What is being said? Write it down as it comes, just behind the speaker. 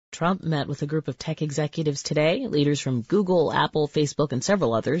Trump met with a group of tech executives today. Leaders from Google, Apple, Facebook, and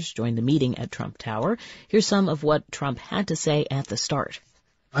several others joined the meeting at Trump Tower. Here's some of what Trump had to say at the start.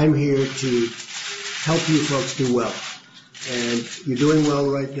 I'm here to help you folks do well. And you're doing well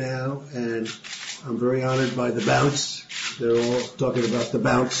right now, and I'm very honored by the bounce. They're all talking about the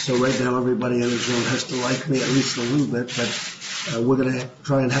bounce, so right now everybody in the zone has to like me at least a little bit, but we're going to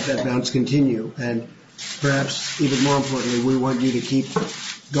try and have that bounce continue. And perhaps even more importantly, we want you to keep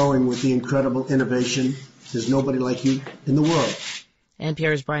going with the incredible innovation. There's nobody like you in the world.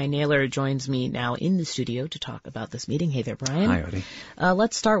 NPR's Brian Naylor joins me now in the studio to talk about this meeting. Hey there, Brian. Hi, Odie.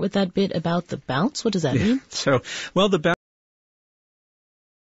 Let's start with that bit about the bounce. What does that mean? The bounce